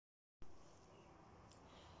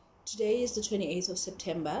Today is the 28th of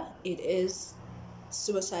September. It is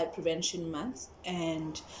Suicide Prevention Month,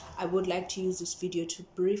 and I would like to use this video to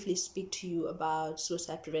briefly speak to you about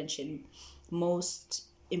suicide prevention, most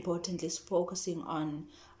importantly focusing on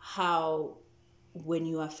how, when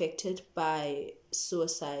you are affected by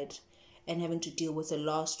suicide and having to deal with a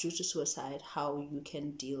loss due to suicide, how you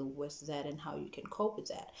can deal with that and how you can cope with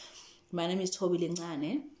that. My name is Toby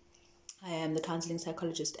Lingane. I am the counseling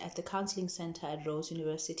psychologist at the Counseling Center at Rose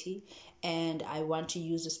University, and I want to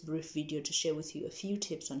use this brief video to share with you a few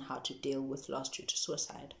tips on how to deal with loss due to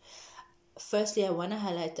suicide. Firstly, I want to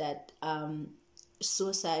highlight that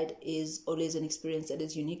suicide is always an experience that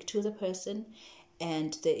is unique to the person,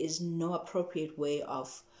 and there is no appropriate way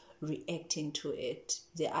of reacting to it.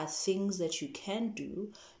 There are things that you can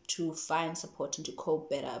do to find support and to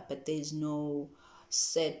cope better, but there is no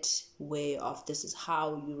set way of this is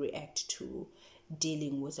how you react to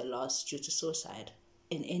dealing with a loss due to suicide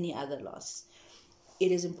and any other loss. It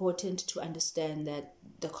is important to understand that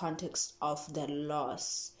the context of the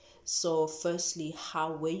loss. So firstly,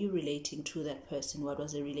 how were you relating to that person? What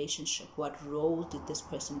was the relationship? What role did this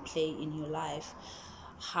person play in your life?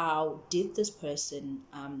 How did this person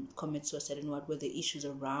commit suicide, and what were the issues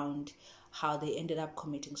around how they ended up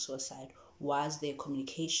committing suicide? Was there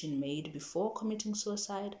communication made before committing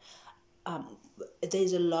suicide?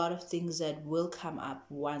 There's a lot of things that will come up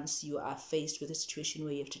once you are faced with a situation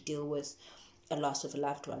where you have to deal with a loss of a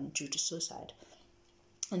loved one due to suicide.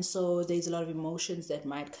 And so there's a lot of emotions that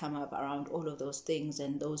might come up around all of those things,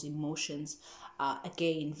 and those emotions are,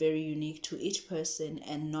 again, very unique to each person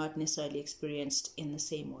and not necessarily experienced in the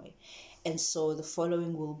same way. And so the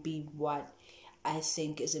following will be what I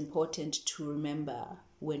think is important to remember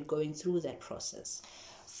when going through that process.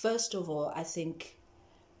 First of all, I think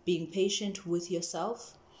being patient with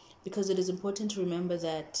yourself, because it is important to remember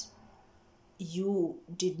that you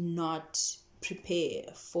did not prepare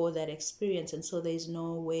for that experience, and so there's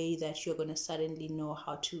no way that you're going to suddenly know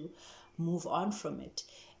how to move on from it.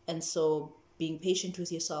 And so being patient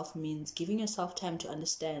with yourself means giving yourself time to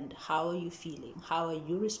understand, how are you feeling, how are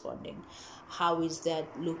you responding, how is that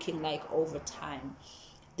looking like over time.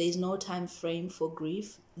 There's no time frame for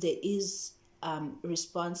grief. There is a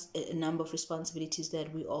number of responsibilities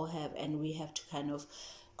that we all have, and we have to kind of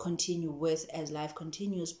continue with as life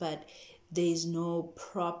continues, but there is no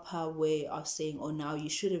proper way of saying, oh, now you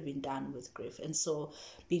should have been done with grief. And so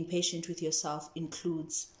being patient with yourself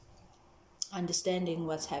includes understanding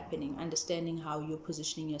what's happening, understanding how you're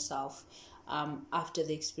positioning yourself after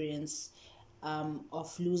the experience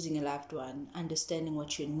of losing a loved one, understanding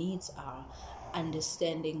what your needs are,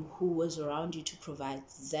 understanding who was around you to provide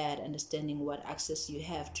that, understanding what access you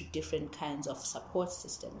have to different kinds of support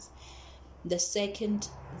systems. The second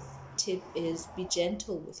tip is be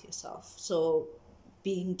gentle with yourself. So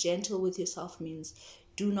being gentle with yourself means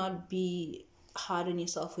do not be hard on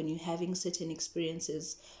yourself when you're having certain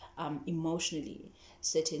experiences emotionally,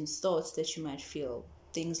 certain thoughts that you might feel,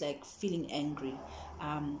 things like feeling angry,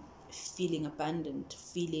 feeling abandoned,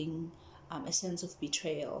 feeling a sense of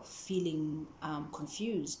betrayal, feeling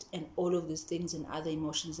confused, and all of these things and other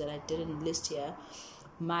emotions that I didn't list here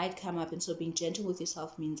might come up. And so being gentle with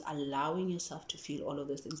yourself means allowing yourself to feel all of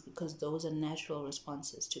those things, because those are natural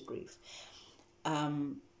responses to grief.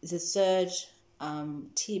 The third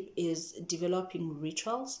tip is developing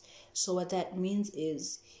rituals. So what that means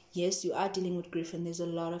is, yes, you are dealing with grief, and there's a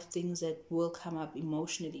lot of things that will come up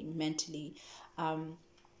emotionally, mentally.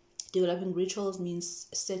 Developing rituals means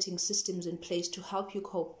setting systems in place to help you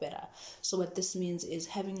cope better. So what this means is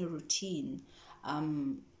having a routine,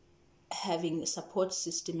 having a support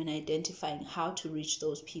system, and identifying how to reach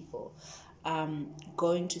those people,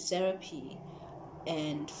 going to therapy,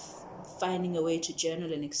 and finding a way to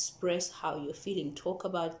journal and express how you're feeling. Talk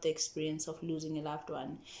about the experience of losing a loved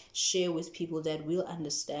one. Share with people that will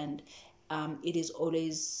understand. It is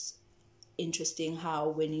always interesting how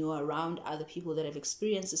when you are around other people that have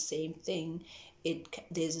experienced the same thing,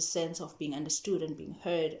 there's a sense of being understood and being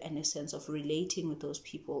heard, and a sense of relating with those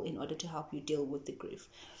people in order to help you deal with the grief.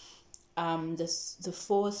 The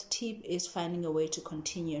fourth tip is finding a way to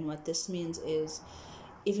continue, and what this means is,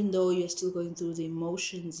 even though you're still going through the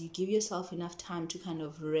emotions, you give yourself enough time to kind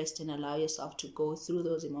of rest and allow yourself to go through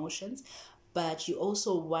those emotions, but you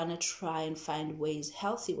also want to try and find ways,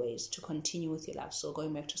 healthy ways, to continue with your life. So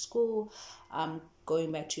going back to school,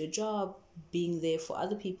 going back to your job, being there for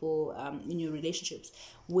other people in your relationships,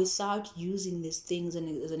 without using these things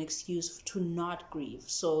as an excuse to not grieve.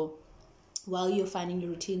 So while you're finding your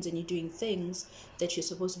routines and you're doing things that you're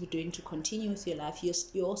supposed to be doing to continue with your life,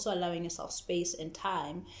 you're also allowing yourself space and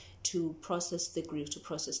time to process the grief, to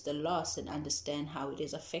process the loss, and understand how it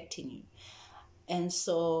is affecting you. And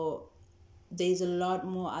so there's a lot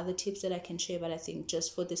more other tips that I can share, but I think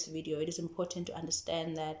just for this video, it is important to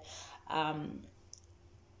understand that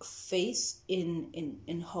faith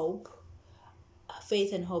in hope,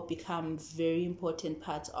 faith and hope become very important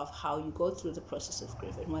parts of how you go through the process of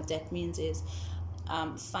grief. And what that means is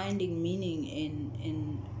finding meaning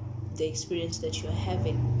in the experience that you're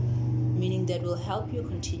having, meaning that will help you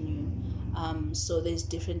continue. So there's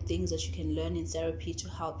different things that you can learn in therapy to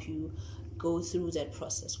help you go through that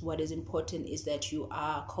process. What is important is that you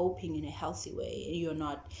are coping in a healthy way. You're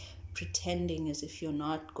not pretending as if you're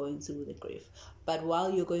not going through the grief. But while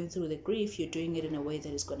you're going through the grief, you're doing it in a way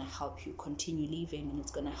that is going to help you continue living, and it's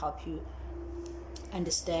going to help you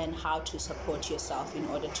understand how to support yourself in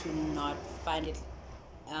order to not find it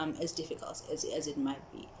as difficult as it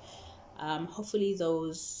might be. Hopefully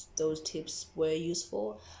those tips were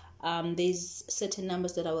useful. There's certain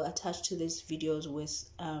numbers that I will attach to these videos with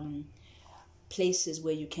places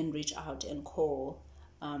where you can reach out and call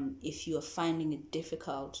if you are finding it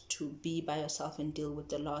difficult to be by yourself and deal with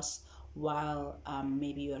the loss while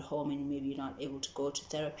maybe you're at home and maybe you're not able to go to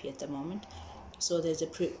therapy at the moment. So there's a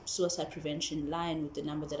suicide prevention line with the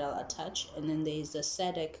number that I'll attach, and then there's a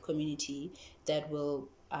SADC community that will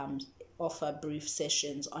offer brief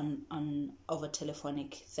sessions on over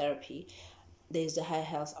telephonic therapy. There's the High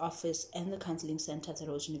Health Office and the Counseling Center at the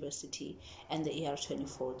Rhodes University and the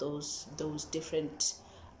ER24. Those different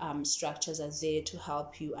structures are there to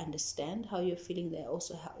help you understand how you're feeling. They're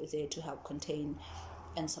also there to help contain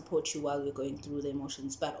and support you while you're going through the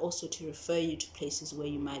emotions, but also to refer you to places where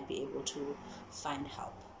you might be able to find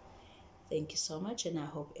help. Thank you so much, and I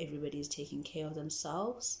hope everybody is taking care of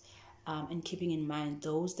themselves and keeping in mind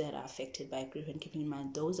those that are affected by grief, and keeping in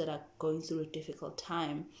mind those that are going through a difficult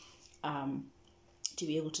time, to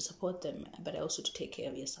be able to support them, but also to take care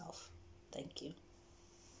of yourself. Thank you.